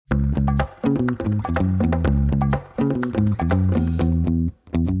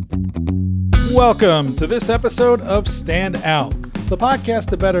Welcome to this episode of Stand Out, the podcast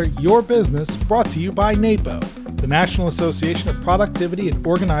to better your business, brought to you by NAPO, the National Association of Productivity and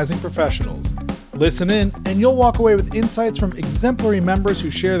Organizing Professionals. Listen in, and you'll walk away with insights from exemplary members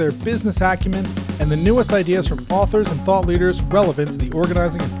who share their business acumen and the newest ideas from authors and thought leaders relevant to the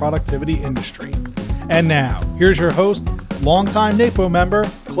organizing and productivity industry. And now, here's your host, longtime NAPO member,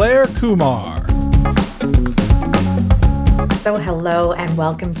 Claire Kumar. So hello and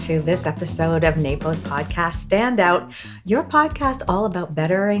welcome to this episode of NAPO's podcast, Stand Out, your podcast all about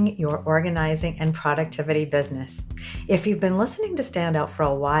bettering your organizing and productivity business. If you've been listening to Stand Out for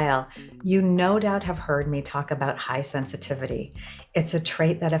a while, you no doubt have heard me talk about high sensitivity. It's a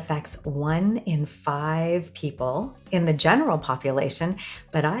trait that affects 1 in 5 people in the general population,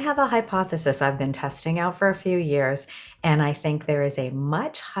 but I have a hypothesis I've been testing out for a few years, and I think there is a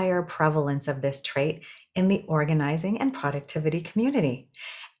much higher prevalence of this trait in the organizing and productivity community.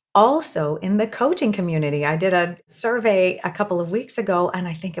 Also, in the coaching community, I did a survey a couple of weeks ago, and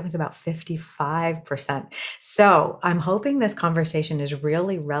I think it was about 55%. So I'm hoping this conversation is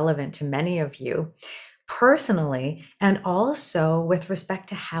really relevant to many of you personally, and also with respect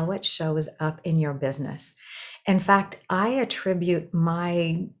to how it shows up in your business. In fact, I attribute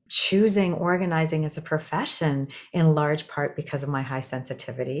my choosing organizing as a profession in large part because of my high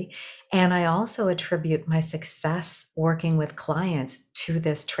sensitivity. And I also attribute my success working with clients to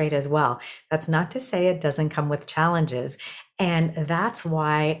this trait as well. That's not to say it doesn't come with challenges. And that's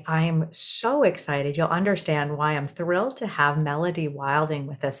why I'm so excited. You'll understand why I'm thrilled to have Melody Wilding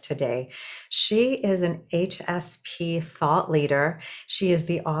with us today. She is an HSP thought leader. She is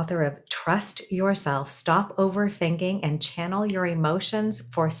the author of Trust Yourself, Stop Overthinking, and Channel Your Emotions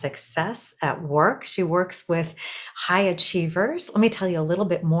for Success at Work. She works with high achievers. Let me tell you a little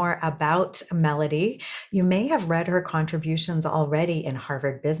bit more about Melody. You may have read her contributions already in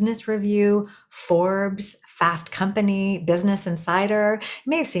Harvard Business Review, Forbes, Fast Company, Business Insider. You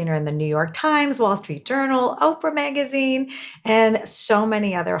may have seen her in the New York Times, Wall Street Journal, Oprah Magazine, and so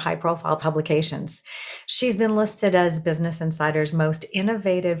many other high-profile publications. She's been listed as Business Insider's most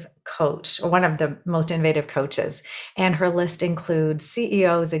innovative coach, or one of the most innovative coaches. And her list includes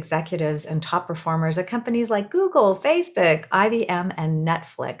CEOs, executives, and top performers at companies like Google, Facebook, IBM, and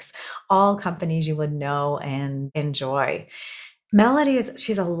Netflix, all companies you would know and enjoy. Melody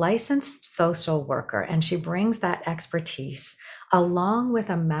she's a licensed social worker, and she brings that expertise along with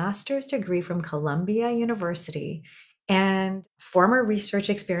a master's degree from Columbia University and former research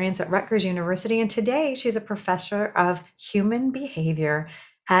experience at Rutgers University. And today she's a professor of human behavior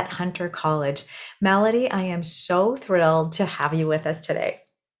at Hunter College. Melody, I am so thrilled to have you with us today.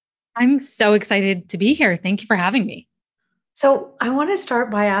 I'm so excited to be here. Thank you for having me. So I want to start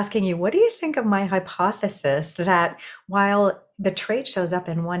by asking you, what do you think of my hypothesis that while the trait shows up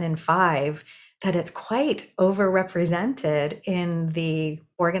in 1 in 5, that it's quite overrepresented in the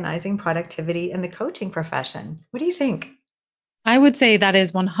organizing, productivity, and the coaching profession? What do you think? I would say that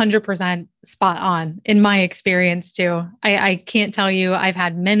is 100% spot on in my experience too. I can't tell you, I've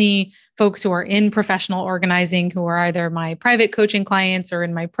had many folks who are in professional organizing who are either my private coaching clients or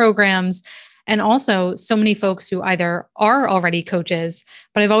in my programs. And also so many folks who either are already coaches,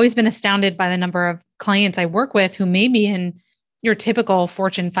 but I've always been astounded by the number of clients I work with who may be in your typical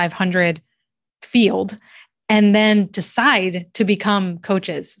Fortune 500 field and then decide to become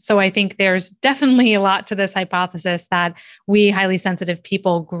coaches. So I think there's definitely a lot to this hypothesis that we highly sensitive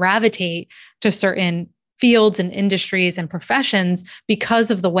people gravitate to certain fields and industries and professions because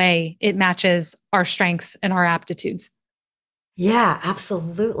of the way it matches our strengths and our aptitudes. Yeah,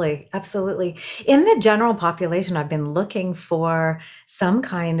 absolutely. Absolutely. In the general population, I've been looking for some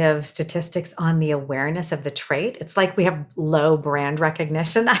kind of statistics on the awareness of the trait. It's like we have low brand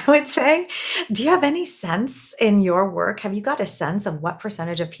recognition, I would say. Do you have any sense in your work? Have you got a sense of what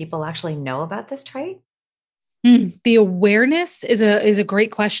percentage of people actually know about this trait? The awareness is a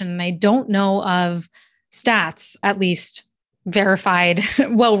great question. And I don't know of stats, at least verified,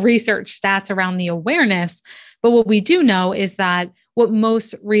 well-researched stats around the awareness. But what we do know is that what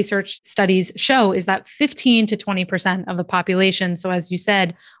most research studies show is that 15 to 20% of the population, so as you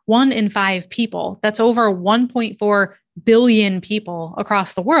said, 1 in 5 people, that's over 1.4 billion people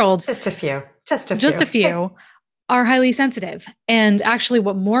across the world. Just a few are highly sensitive. And actually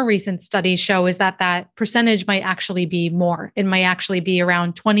what more recent studies show is that that percentage might actually be more. It might actually be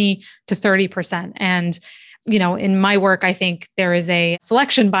around 20 to 30%. And you know, in my work, I think there is a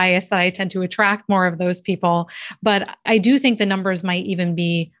selection bias that I tend to attract more of those people. But I do think the numbers might even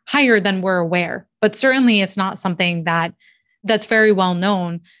be higher than we're aware. But certainly it's not something that's very well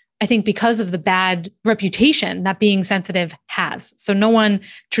known. I think because of the bad reputation that being sensitive has. So no one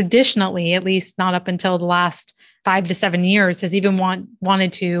traditionally, at least not up until the last 5 to 7 years, has even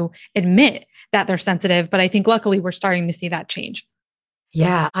wanted to admit that they're sensitive. But I think luckily we're starting to see that change.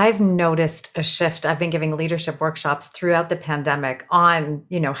 Yeah, I've noticed a shift. I've been giving leadership workshops throughout the pandemic on,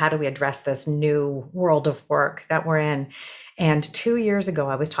 how do we address this new world of work that we're in? And 2 years ago,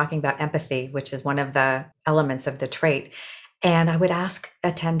 I was talking about empathy, which is one of the elements of the trait. And I would ask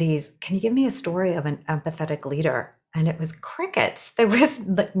attendees, can you give me a story of an empathetic leader? And it was crickets. There was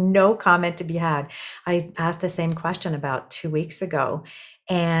no comment to be had. I asked the same question about 2 weeks ago.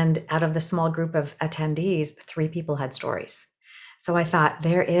 And out of the small group of attendees, 3 people had stories. So I thought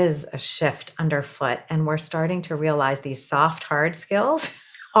there is a shift underfoot, and we're starting to realize these soft, hard skills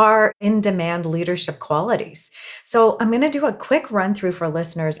are in demand leadership qualities. So I'm going to do a quick run through for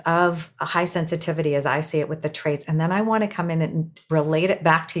listeners of a high sensitivity as I see it with the traits. And then I want to come in and relate it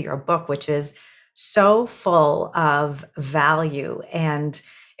back to your book, which is so full of value and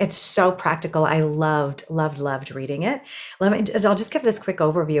it's so practical. I loved reading it. I'll just give this quick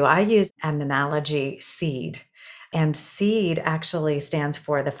overview. I use an analogy, seed. And SEED actually stands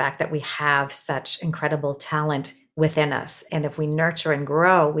for the fact that we have such incredible talent within us. And if we nurture and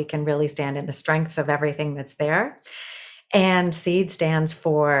grow, we can really stand in the strengths of everything that's there. And SEED stands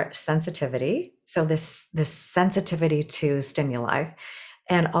for sensitivity. So this sensitivity to stimuli,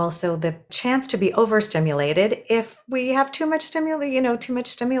 and also the chance to be overstimulated. If we have too much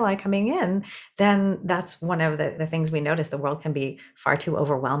stimuli coming in, then that's one of the things we notice. The world can be far too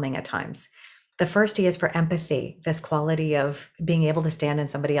overwhelming at times. The first E is for empathy, this quality of being able to stand in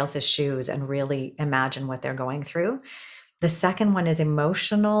somebody else's shoes and really imagine what they're going through. The second one is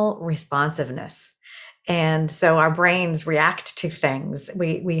emotional responsiveness. And so our brains react to things.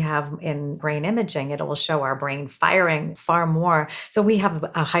 We have in brain imaging, it will show our brain firing far more. So we have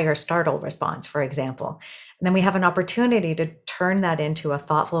a higher startle response, for example. And then we have an opportunity to turn that into a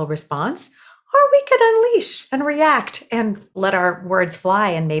thoughtful response. Or we could unleash and react and let our words fly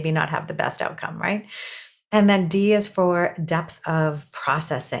and maybe not have the best outcome, right? And then D is for depth of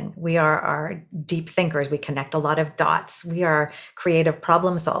processing. We are deep thinkers. We connect a lot of dots. We are creative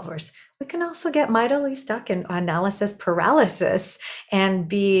problem solvers. We can also get mightily stuck in analysis paralysis and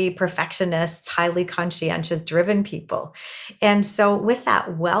be perfectionists, highly conscientious, driven people. And so with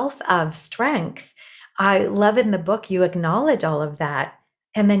that wealth of strength, I love in the book, you acknowledge all of that.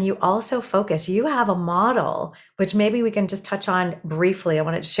 And then you also focus, you have a model, which maybe we can just touch on briefly. I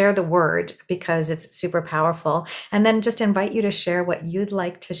want to share the word because it's super powerful. And then just invite you to share what you'd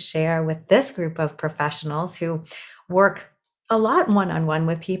like to share with this group of professionals who work a lot one-on-one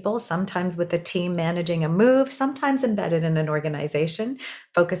with people, sometimes with a team managing a move, sometimes embedded in an organization,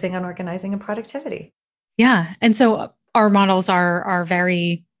 focusing on organizing and productivity. Yeah. And so our models are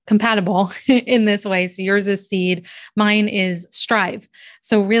very compatible in this way. So yours is SEED, mine is STRIVE.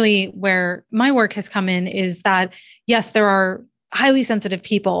 So really where my work has come in is that, yes, there are highly sensitive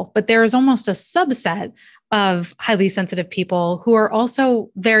people, but there is almost a subset of highly sensitive people who are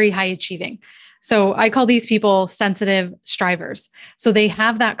also very high achieving. So I call these people sensitive strivers. So they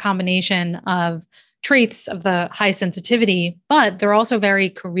have that combination of traits of the high sensitivity, but they're also very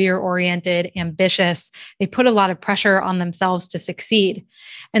career-oriented, ambitious. They put a lot of pressure on themselves to succeed.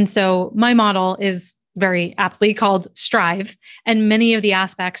 And so my model is very aptly called STRIVE, and many of the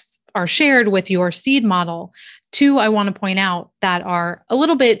aspects are shared with your SEED model. 2, I want to point out that are a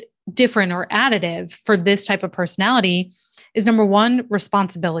little bit different or additive for this type of personality is number 1,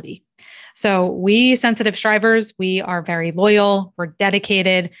 responsibility. So we sensitive strivers, we are very loyal, we're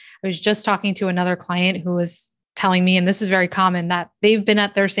dedicated. I was just talking to another client who was telling me, and this is very common, that they've been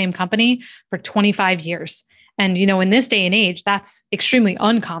at their same company for 25 years. And, in this day and age, that's extremely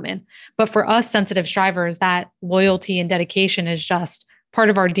uncommon. But for us sensitive strivers, that loyalty and dedication is just part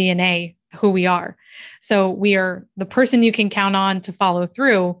of our DNA, who we are. So we are the person you can count on to follow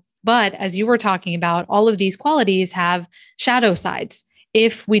through. But as you were talking about, all of these qualities have shadow sides.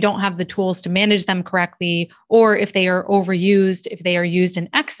 If we don't have the tools to manage them correctly, or if they are overused, if they are used in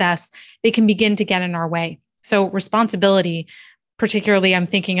excess, they can begin to get in our way. So responsibility, particularly, I'm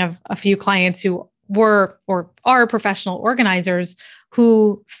thinking of a few clients who were or are professional organizers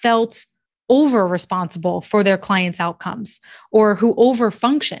who felt over responsible for their clients' outcomes, or who over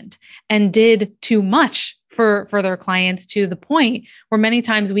functioned and did too much for their clients, to the point where many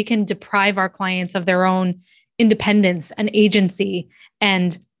times we can deprive our clients of their own independence and agency,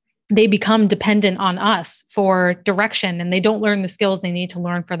 and they become dependent on us for direction, and they don't learn the skills they need to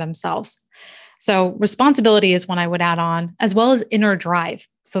learn for themselves. So responsibility is one I would add on, as well as inner drive.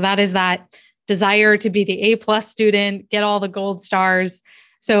 So that is that desire to be the A+ student, get all the gold stars.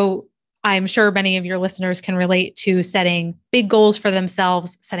 So I'm sure many of your listeners can relate to setting big goals for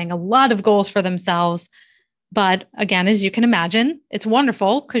themselves, setting a lot of goals for themselves. But again, as you can imagine, it's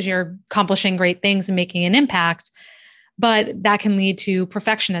wonderful because you're accomplishing great things and making an impact. But that can lead to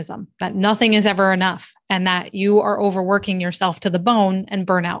perfectionism, that nothing is ever enough, and that you are overworking yourself to the bone, and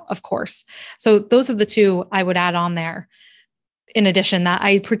burnout, of course. So those are the two I would add on there. In addition, that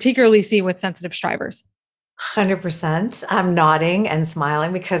I particularly see with sensitive strivers. 100%. I'm nodding and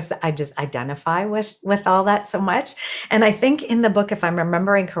smiling because I just identify with all that so much. And I think in the book, if I'm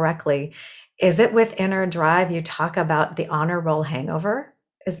remembering correctly, is it with Inner Drive, you talk about the honor roll hangover?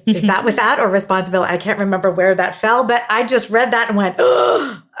 Is that with that or responsibility? I can't remember where that fell, but I just read that and went,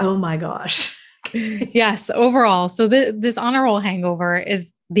 oh my gosh. Yes, overall. So this honor roll hangover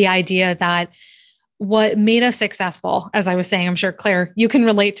is the idea that what made us successful, as I was saying, I'm sure, Claire, you can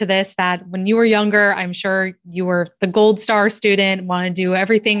relate to this, that when you were younger, I'm sure you were the gold star student, want to do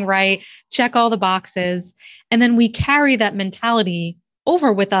everything right, check all the boxes. And then we carry that mentality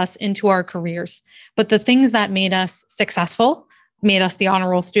over with us into our careers. But the things that made us successful, made us the honor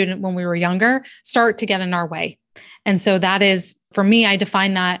roll student when we were younger, start to get in our way. And so that is, for me, I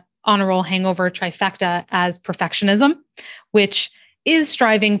define that honor roll hangover trifecta as perfectionism, which is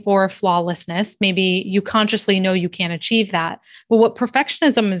striving for flawlessness. Maybe you consciously know you can't achieve that. But what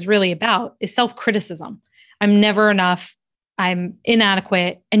perfectionism is really about is self-criticism. I'm never enough. I'm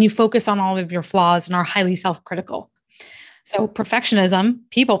inadequate. And you focus on all of your flaws and are highly self-critical. So perfectionism,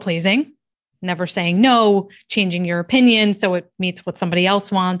 people pleasing, never saying no, changing your opinion so it meets what somebody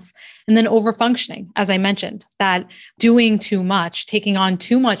else wants. And then overfunctioning, as I mentioned, that doing too much, taking on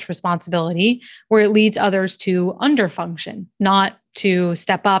too much responsibility, where it leads others to underfunction, not to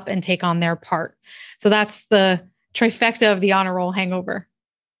step up and take on their part. So that's the trifecta of the honor roll hangover.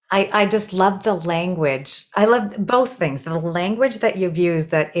 I just love the language. I love both things. The language that you've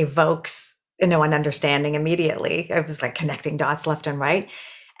used that evokes, an understanding immediately. I was like connecting dots left and right.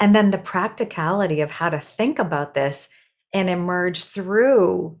 And then the practicality of how to think about this and emerge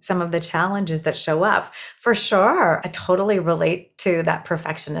through some of the challenges that show up. For sure, I totally relate to that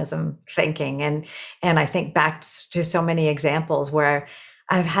perfectionism thinking. And I think back to so many examples where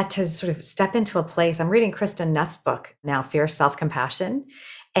I've had to sort of step into a place. I'm reading Kristen Neff's book now, Fierce Self-Compassion.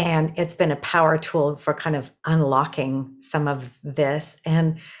 And it's been a power tool for kind of unlocking some of this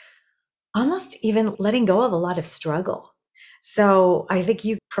and almost even letting go of a lot of struggle. So I think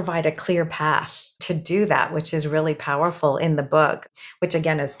you provide a clear path to do that, which is really powerful in the book, which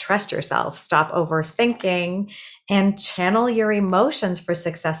again is trust yourself, stop overthinking, and channel your emotions for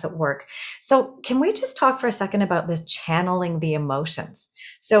success at work. So can we just talk for a second about this channeling the emotions?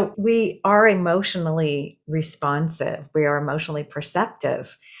 So we are emotionally responsive. We are emotionally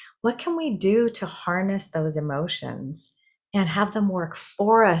perceptive. What can we do to harness those emotions and have them work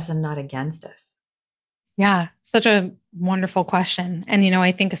for us and not against us? Yeah, such a wonderful question. And,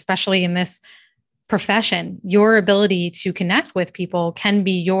 I think especially in this profession, your ability to connect with people can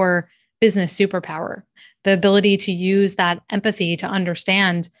be your business superpower. The ability to use that empathy to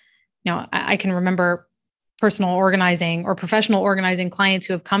understand, I can remember personal organizing or professional organizing clients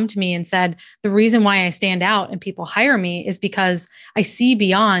who have come to me and said, the reason why I stand out and people hire me is because I see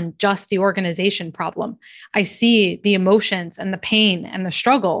beyond just the organization problem. I see the emotions and the pain and the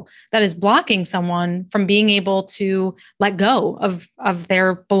struggle that is blocking someone from being able to let go of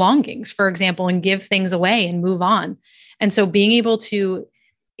their belongings, for example, and give things away and move on. And so being able to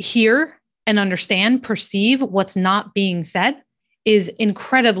hear and understand, perceive what's not being said is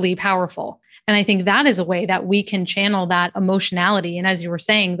incredibly powerful. And I think that is a way that we can channel that emotionality. And as you were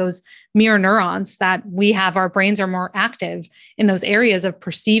saying, those mirror neurons that we have, our brains are more active in those areas of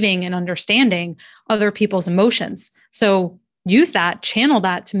perceiving and understanding other people's emotions. So use that, channel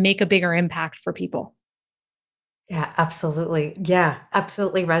that to make a bigger impact for people. Yeah, absolutely. Yeah,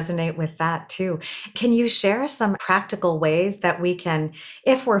 absolutely resonate with that too. Can you share some practical ways that we can,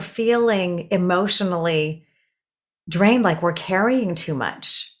 if we're feeling emotionally drained, like we're carrying too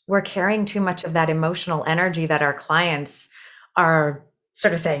much of that emotional energy that our clients are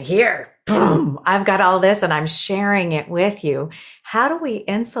sort of saying, here, boom, I've got all this and I'm sharing it with you. How do we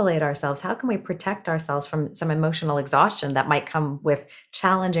insulate ourselves? How can we protect ourselves from some emotional exhaustion that might come with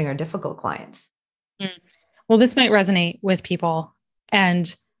challenging or difficult clients? Well, this might resonate with people.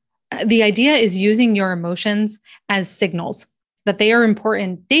 And the idea is using your emotions as signals, that they are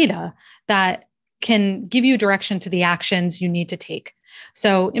important data that can give you direction to the actions you need to take.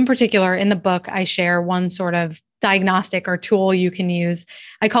 So in particular, in the book, I share one sort of diagnostic or tool you can use.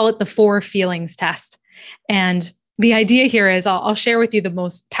 I call it the 4 feelings test. And the idea here is I'll share with you the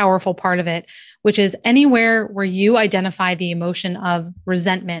most powerful part of it, which is anywhere where you identify the emotion of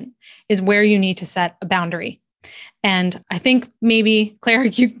resentment is where you need to set a boundary. And I think maybe, Claire,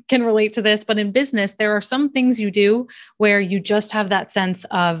 you can relate to this, but in business, there are some things you do where you just have that sense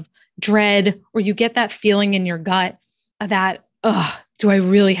of dread, or you get that feeling in your gut that, do I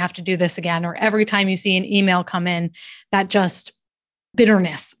really have to do this again? Or every time you see an email come in, that just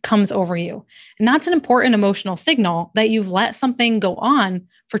bitterness comes over you. And that's an important emotional signal that you've let something go on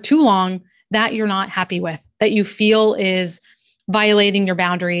for too long that you're not happy with, that you feel is violating your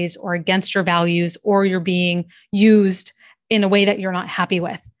boundaries or against your values, or you're being used in a way that you're not happy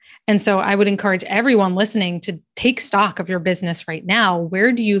with. And so I would encourage everyone listening to take stock of your business right now.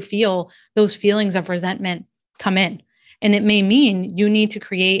 Where do you feel those feelings of resentment come in? And it may mean you need to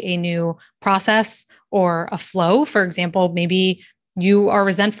create a new process or a flow. For example, maybe you are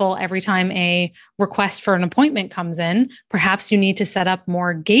resentful every time a request for an appointment comes in. Perhaps you need to set up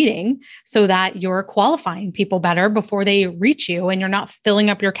more gating so that you're qualifying people better before they reach you, and you're not filling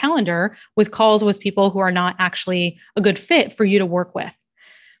up your calendar with calls with people who are not actually a good fit for you to work with.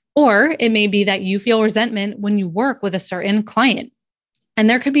 Or it may be that you feel resentment when you work with a certain client. And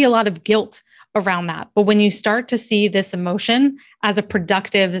there could be a lot of guilt around that. But when you start to see this emotion as a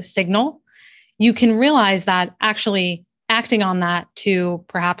productive signal, you can realize that actually acting on that to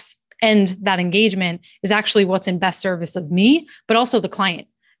perhaps end that engagement is actually what's in best service of me, but also the client,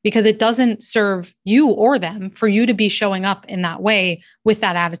 because it doesn't serve you or them for you to be showing up in that way with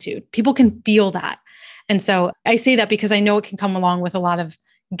that attitude. People can feel that. And so I say that because I know it can come along with a lot of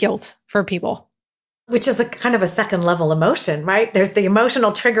guilt for people. Which is a kind of a second level emotion, right? There's the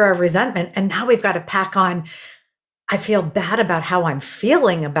emotional trigger of resentment. And now we've got to pack on, I feel bad about how I'm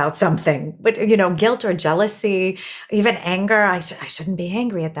feeling about something. But, guilt or jealousy, even anger, I shouldn't be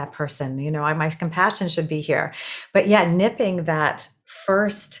angry at that person. My compassion should be here. But yeah, nipping that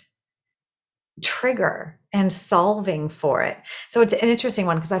first trigger and solving for it. So it's an interesting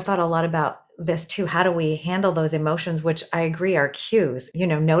one, because I've thought a lot about this too. How do we handle those emotions, which I agree are cues?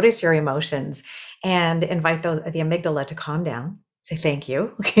 Notice your emotions and invite the amygdala to calm down. Say thank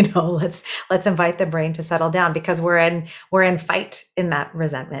you. Let's invite the brain to settle down, because we're in fight in that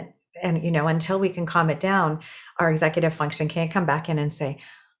resentment. And until we can calm it down, our executive function can't come back in and say,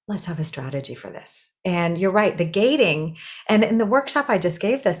 let's have a strategy for this. And you're right, the gating. And in the workshop I just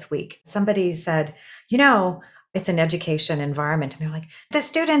gave this week, somebody said, it's an education environment. And they're like, the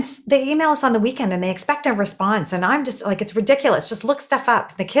students, they email us on the weekend and they expect a response. And I'm just like, it's ridiculous. Just look stuff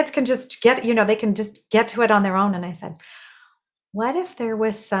up. The kids can just get, they can just get to it on their own. And I said, what if there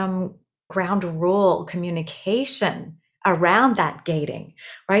was some ground rule communication around that gating,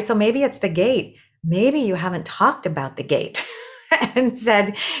 right? So maybe it's the gate. Maybe you haven't talked about the gate and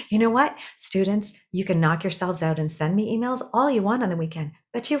said, you know what, students, you can knock yourselves out and send me emails all you want on the weekend,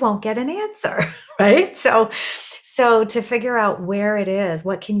 but you won't get an answer, right? So to figure out where it is,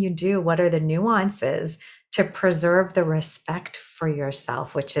 what can you do? What are the nuances to preserve the respect for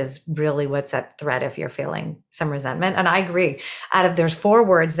yourself, which is really what's at threat if you're feeling some resentment. And I agree. There's 4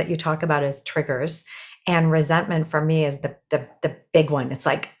 words that you talk about as triggers, and resentment for me is the big one. It's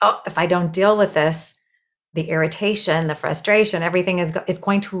like, if I don't deal with this, the irritation, the frustration, everything it's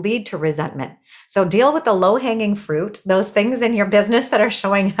going to lead to resentment. So deal with the low-hanging fruit, those things in your business that are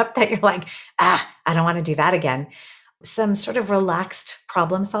showing up that you're like, I don't want to do that again. Some sort of relaxed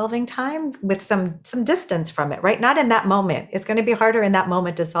problem-solving time with some distance from it, right? Not in that moment. It's going to be harder in that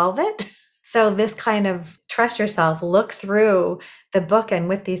moment to solve it. So this kind of trust yourself, look through the book, and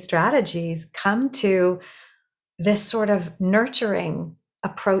with these strategies, come to this sort of nurturing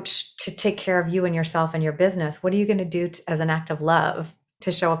approach to take care of you and yourself and your business. What are you going to do as an act of love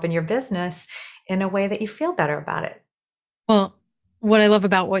to show up in your business in a way that you feel better about it? Well, what I love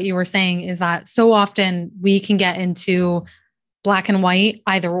about what you were saying is that so often we can get into black and white,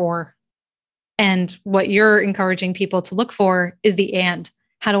 either or. And what you're encouraging people to look for is the and.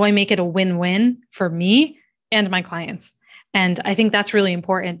 How do I make it a win-win for me and my clients? And I think that's really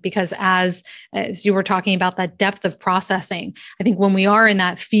important, because as you were talking about that depth of processing, I think when we are in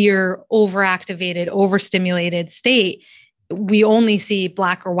that fear, overactivated, overstimulated state, we only see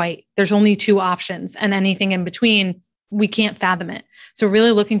black or white. There's only 2 options, and anything in between, we can't fathom it. So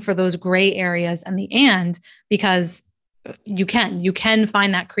really looking for those gray areas and the and, because you can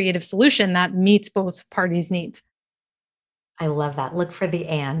find that creative solution that meets both parties' needs. I love that. Look for the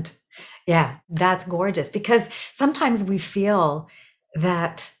and. Yeah, that's gorgeous, because sometimes we feel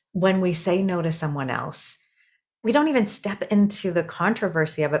that when we say no to someone else, we don't even step into the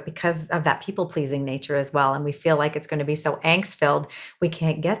controversy of it because of that people-pleasing nature as well. And we feel like it's going to be so angst-filled, we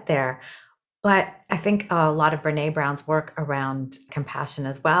can't get there. But I think a lot of Brene Brown's work around compassion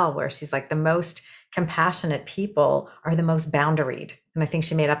as well, where she's like the most compassionate people are the most boundaried. And I think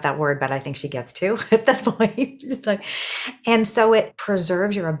she made up that word, but I think she gets to at this point. It's like, and so it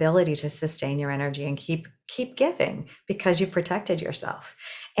preserves your ability to sustain your energy and keep giving because you've protected yourself.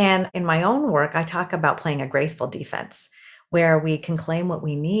 And in my own work, I talk about playing a graceful defense where we can claim what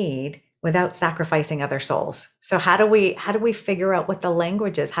we need without sacrificing other souls. So how do we figure out what the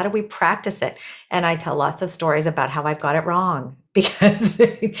language is? How do we practice it? And I tell lots of stories about how I've got it wrong because,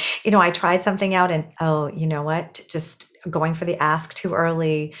 I tried something out and, oh, you know what? Just going for the ask too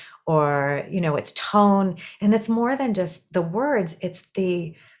early or, it's tone. And it's more than just the words. It's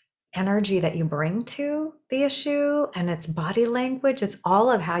the energy that you bring to the issue and it's body language. It's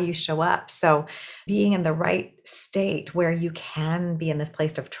all of how you show up. So being in the right state where you can be in this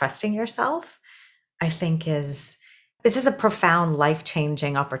place of trusting yourself, I think this is a profound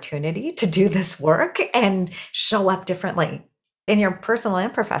life-changing opportunity to do this work and show up differently in your personal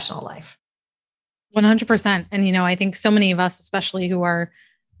and professional life. 100%. And, I think so many of us, especially who are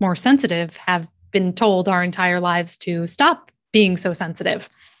more sensitive, have been told our entire lives to stop being so sensitive.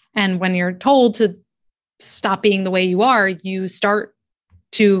 And when you're told to stop being the way you are, you start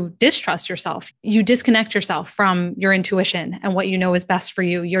to distrust yourself. You disconnect yourself from your intuition and what you know is best for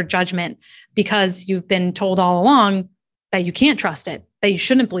you, your judgment, because you've been told all along that you can't trust it, that you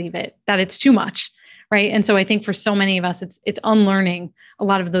shouldn't believe it, that it's too much, right? And so I think for so many of us, it's unlearning a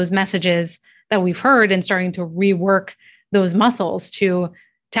lot of those messages that we've heard and starting to rework those muscles to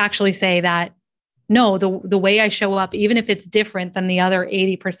actually say that, no, the way I show up, even if it's different than the other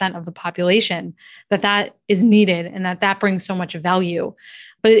 80% of the population, that is needed and that brings so much value.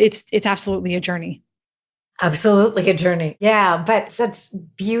 But it's absolutely a journey. Absolutely a journey. Yeah, but such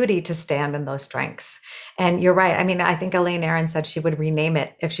beauty to stand in those strengths. And you're right. I mean, I think Elaine Aron said she would rename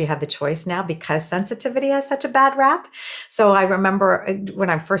it if she had the choice now because sensitivity has such a bad rap. So I remember when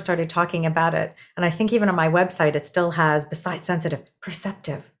I first started talking about it, and I think even on my website, it still has, besides sensitive,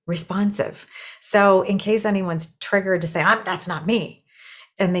 perceptive, responsive. So in case anyone's triggered to say, that's not me,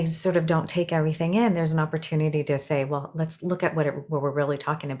 and they sort of don't take everything in, there's an opportunity to say, well, let's look at what we're really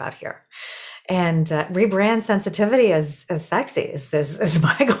talking about here. And rebrand sensitivity as sexy is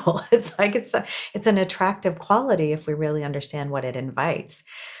my goal. It's like it's an attractive quality if we really understand what it invites.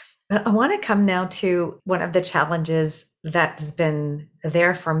 But I want to come now to one of the challenges that has been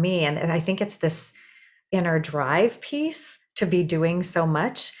there for me, and I think it's this inner drive piece to be doing so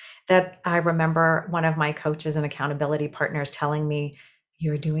much that I remember one of my coaches and accountability partners telling me,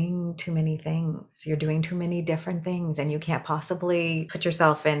 you're doing too many things. You're doing too many different things and you can't possibly put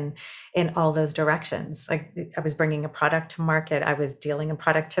yourself in all those directions. Like I was bringing a product to market. I was dealing in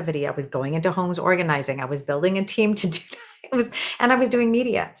productivity. I was going into homes organizing. I was building a team to do that. And I was doing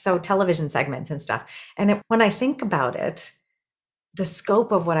media. So television segments and stuff. And when I think about it, the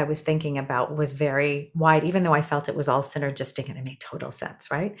scope of what I was thinking about was very wide, even though I felt it was all synergistic and it made total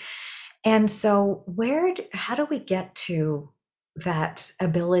sense. Right. And so how do we get to that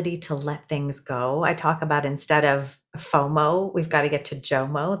ability to let things go? I talk about instead of FOMO, we've got to get to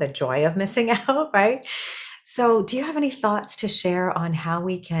JOMO, the joy of missing out, right? So do you have any thoughts to share on how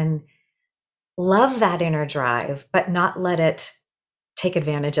we can love that inner drive, but not let it take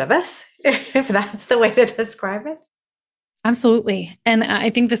advantage of us, if that's the way to describe it? Absolutely. And I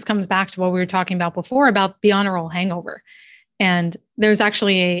think this comes back to what we were talking about before about the honor roll hangover. And there's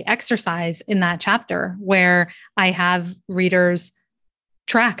actually an exercise in that chapter where I have readers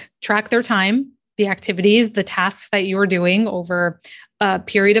track their time, the activities, the tasks that you are doing over a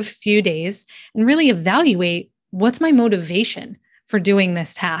period of a few days, and really evaluate what's my motivation for doing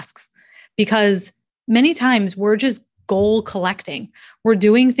these tasks. Because many times we're just goal collecting. We're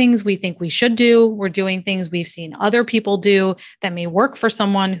doing things we think we should do. We're doing things we've seen other people do that may work for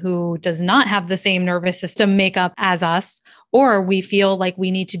someone who does not have the same nervous system makeup as us, or we feel like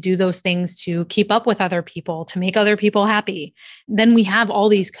we need to do those things to keep up with other people, to make other people happy. Then we have all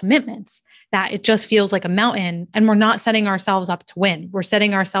these commitments that it just feels like a mountain, and we're not setting ourselves up to win. We're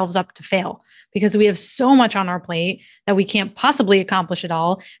setting ourselves up to fail because we have so much on our plate that we can't possibly accomplish it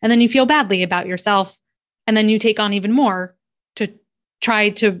all. And then you feel badly about yourself. And then you take on even more to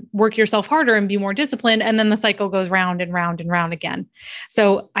try to work yourself harder and be more disciplined. And then the cycle goes round and round and round again.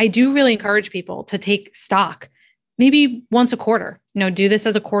 So I do really encourage people to take stock, maybe once a quarter, do this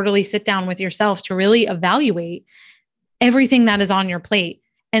as a quarterly sit down with yourself to really evaluate everything that is on your plate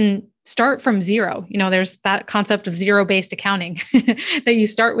and start from zero. There's that concept of zero-based accounting that you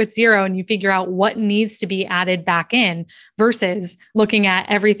start with zero and you figure out what needs to be added back in versus looking at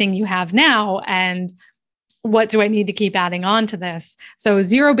everything you have now and what do I need to keep adding on to this? So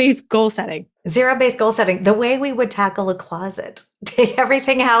zero-based goal setting. Zero-based goal setting, the way we would tackle a closet, take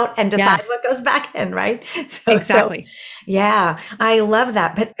everything out and decide what goes back in, right? Exactly. Yeah, I love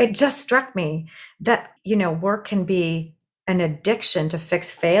that. But it just struck me that, work can be an addiction to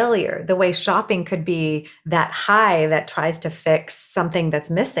fix failure, the way shopping could be that high that tries to fix something that's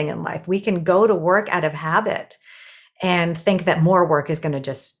missing in life. We can go to work out of habit and think that more work is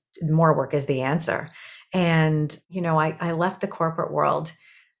the answer. And, I left the corporate world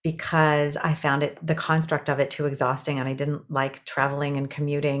because I found the construct of it too exhausting. And I didn't like traveling and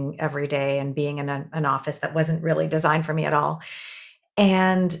commuting every day and being in an office that wasn't really designed for me at all.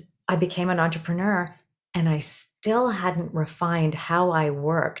 And I became an entrepreneur, and I still hadn't refined how I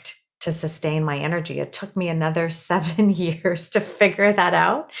worked to sustain my energy. It took me another 7 years to figure that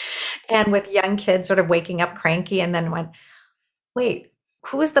out. And with young kids sort of waking up cranky, and then went, wait,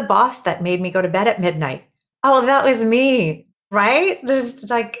 who was the boss that made me go to bed at midnight? Oh, that was me, right? There's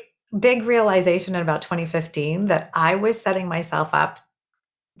like big realization in about 2015 that I was setting myself up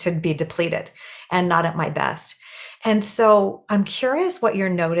to be depleted and not at my best. And so I'm curious what you're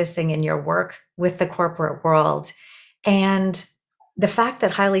noticing in your work with the corporate world, and the fact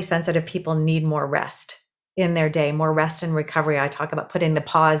that highly sensitive people need more rest in their day, more rest and recovery. I talk about putting the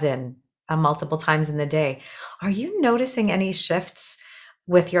pause in multiple times in the day. Are you noticing any shifts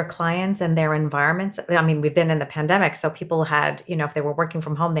with your clients and their environments? I mean, we've been in the pandemic, so people had, if they were working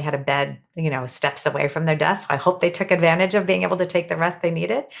from home, they had a bed, steps away from their desk. I hope they took advantage of being able to take the rest they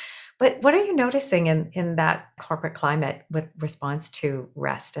needed. But what are you noticing in that corporate climate with response to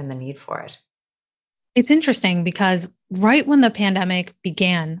rest and the need for it? It's interesting because right when the pandemic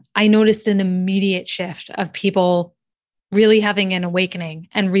began, I noticed an immediate shift of people really having an awakening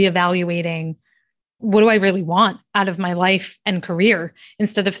and reevaluating, what do I really want out of my life and career?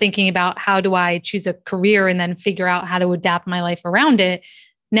 Instead of thinking about how do I choose a career and then figure out how to adapt my life around it.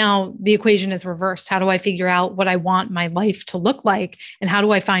 Now the equation is reversed. How do I figure out what I want my life to look like? And how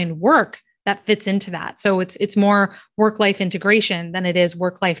do I find work that fits into that? So it's more work-life integration than it is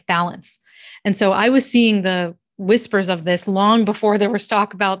work-life balance. And so I was seeing the whispers of this long before there was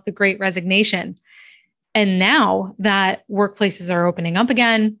talk about the Great Resignation. And now that workplaces are opening up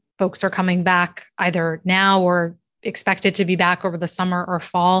again, folks are coming back either now or expected to be back over the summer or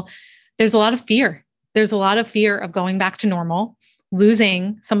fall, there's a lot of fear. There's a lot of fear of going back to normal,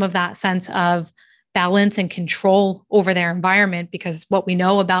 losing some of that sense of balance and control over their environment, because what we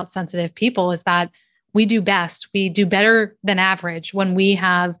know about sensitive people is that we do better than average when we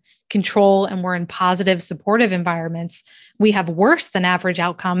have control and we're in positive, supportive environments. We have worse than average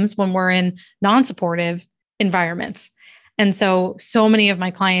outcomes when we're in non-supportive environments. And so many of my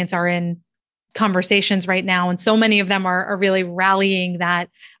clients are in conversations right now, and so many of them are really rallying that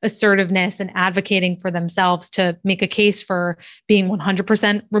assertiveness and advocating for themselves to make a case for being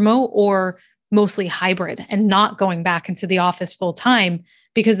 100% remote or mostly hybrid and not going back into the office full time,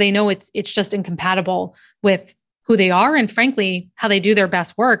 because they know it's just incompatible with who they are and, frankly, how they do their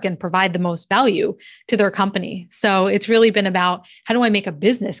best work and provide the most value to their company. So it's really been about, how do I make a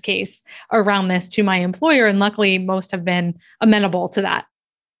business case around this to my employer? And luckily, most have been amenable to that.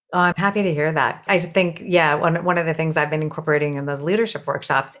 Oh, I'm happy to hear that. I think, one of the things I've been incorporating in those leadership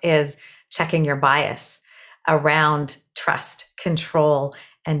workshops is checking your bias around trust, control,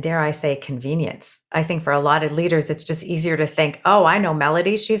 and, dare I say, convenience. I think for a lot of leaders, it's just easier to think, oh, I know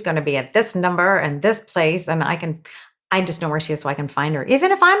Melody. She's going to be at this number and this place, and I just know where she is, so I can find her.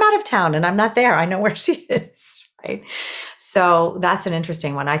 Even if I'm out of town and I'm not there, I know where she is, right? So that's an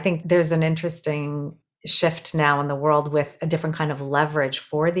interesting one. I think there's an interesting shift now in the world with a different kind of leverage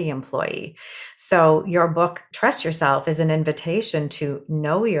for the employee. So your book, Trust Yourself, is an invitation to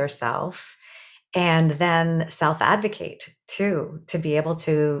know yourself and then self-advocate too, to be able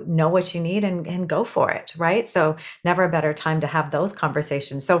to know what you need and go for it, right? So never a better time to have those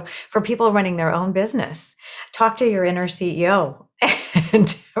conversations. So for people running their own business, talk to your inner CEO,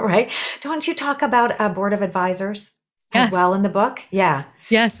 and right? Don't you talk about a board of advisors as well in the book? Yeah.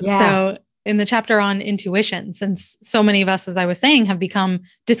 Yes. Yeah. So in the chapter on intuition, since so many of us, as I was saying, have become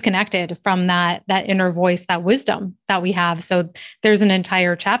disconnected from that inner voice, that wisdom that we have. So there's an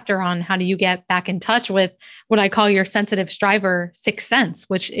entire chapter on how do you get back in touch with what I call your sensitive striver sixth sense,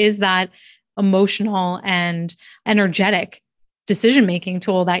 which is that emotional and energetic decision-making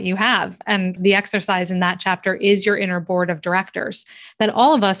tool that you have. And the exercise in that chapter is your inner board of directors, that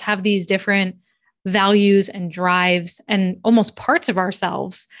all of us have these different values and drives and almost parts of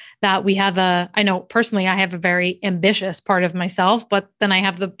ourselves that we have I know personally, I have a very ambitious part of myself, but then I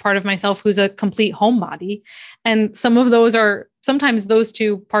have the part of myself who's a complete homebody. And sometimes those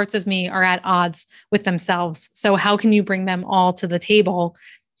two parts of me are at odds with themselves. So how can you bring them all to the table,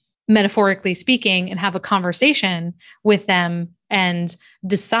 metaphorically speaking, and have a conversation with them and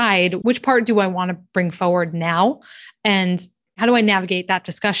decide which part do I want to bring forward now? And how do I navigate that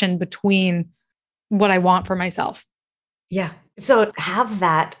discussion between what I want for myself? Yeah. So have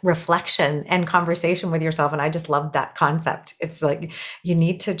that reflection and conversation with yourself. And I just love that concept. It's like, you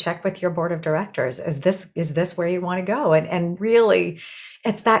need to check with your board of directors. Is this where you want to go? And really,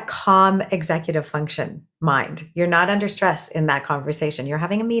 it's that calm executive function mind. You're not under stress in that conversation. You're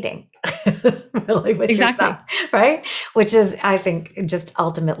having a meeting really with yourself, right? Which is, I think, just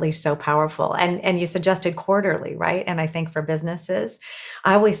ultimately so powerful. And you suggested quarterly, right? And I think for businesses,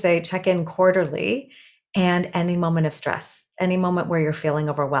 I always say check in quarterly. And any moment of stress, any moment where you're feeling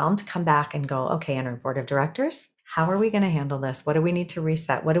overwhelmed, come back and go, okay, inner board of directors, how are we going to handle this? What do we need to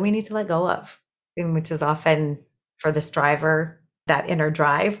reset? What do we need to let go of? Which is often for the striver, that inner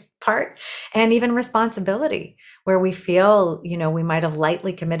drive part, and even responsibility, where we feel, we might have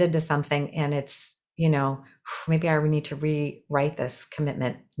lightly committed to something and it's, maybe I need to rewrite this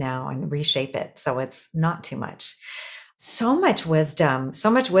commitment now and reshape it so it's not too much. So much wisdom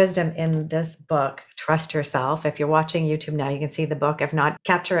in this book, Trust Yourself. If you're watching YouTube now, you can see the book. If not,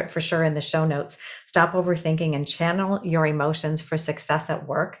 capture it for sure in the show notes. Stop overthinking and channel your emotions for success at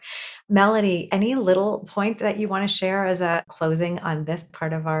work. Melody, any little point that you want to share as a closing on this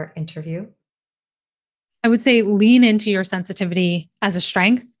part of our interview? I would say lean into your sensitivity as a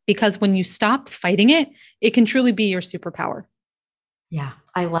strength, because when you stop fighting it, it can truly be your superpower. Yeah,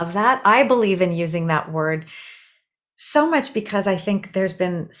 I love that. I believe in using that word so much because I think there's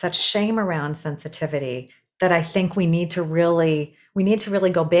been such shame around sensitivity that I think we need to really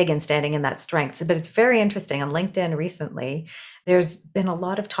go big in standing in that strength. But it's very interesting. On LinkedIn recently, there's been a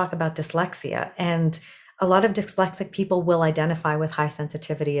lot of talk about dyslexia, and a lot of dyslexic people will identify with high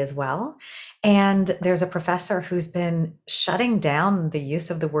sensitivity as well. And there's a professor who's been shutting down the use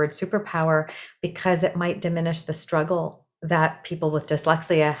of the word superpower because it might diminish the struggle that people with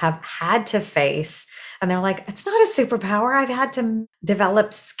dyslexia have had to face. And they're like, it's not a superpower. I've had to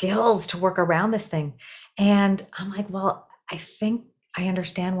develop skills to work around this thing. And I'm like, well, I think I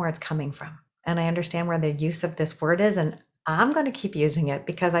understand where it's coming from. And I understand where the use of this word is. And I'm going to keep using it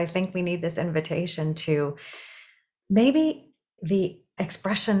because I think we need this invitation to maybe the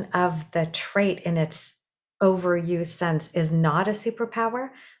expression of the trait in its overused sense is not a superpower,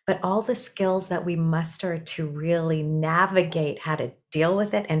 but all the skills that we muster to really navigate how to deal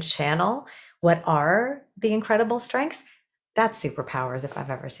with it and channel what are the incredible strengths, that's superpowers if I've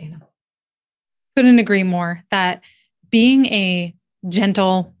ever seen them. Couldn't agree more that being a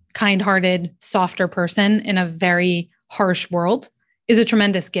gentle, kind-hearted, softer person in a very harsh world is a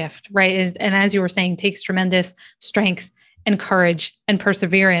tremendous gift, right? And as you were saying, takes tremendous strength and courage and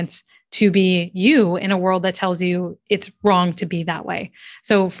perseverance to be you in a world that tells you it's wrong to be that way.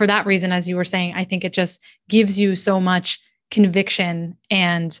 So for that reason, as you were saying, I think it just gives you so much conviction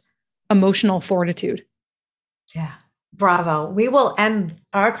and emotional fortitude. Yeah. Bravo. We will end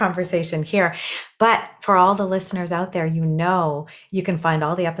our conversation here. But for all the listeners out there, you can find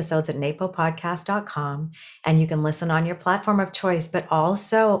all the episodes at napopodcast.com, and you can listen on your platform of choice, but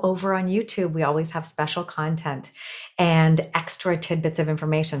also over on YouTube. We always have special content and extra tidbits of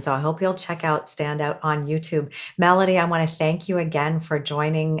information. So I hope you'll check out Stand Out on YouTube. Melody, I want to thank you again for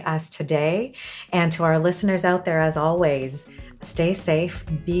joining us today. And to our listeners out there, as always, stay safe,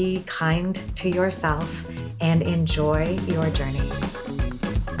 be kind to yourself, and enjoy your journey.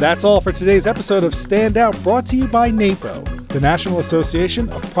 That's all for today's episode of Stand Out, brought to you by NAPO, the National Association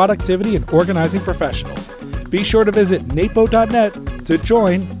of Productivity and Organizing Professionals. Be sure to visit napo.net to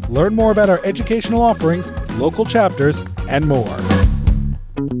join, learn more about our educational offerings, local chapters, and more.